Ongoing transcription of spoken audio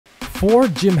4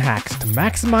 gym hacks to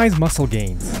maximize muscle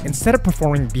gains. Instead of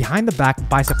performing behind the back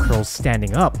bicep curls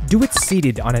standing up, do it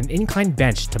seated on an incline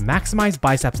bench to maximize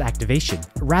biceps activation.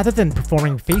 Rather than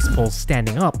performing face pulls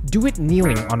standing up, do it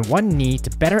kneeling on one knee to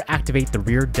better activate the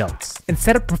rear delts.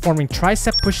 Instead of performing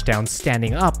tricep pushdowns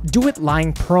standing up, do it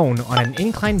lying prone on an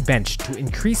incline bench to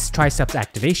increase triceps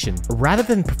activation. Rather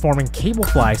than performing cable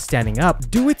flies standing up,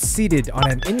 do it seated on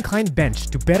an incline bench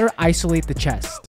to better isolate the chest.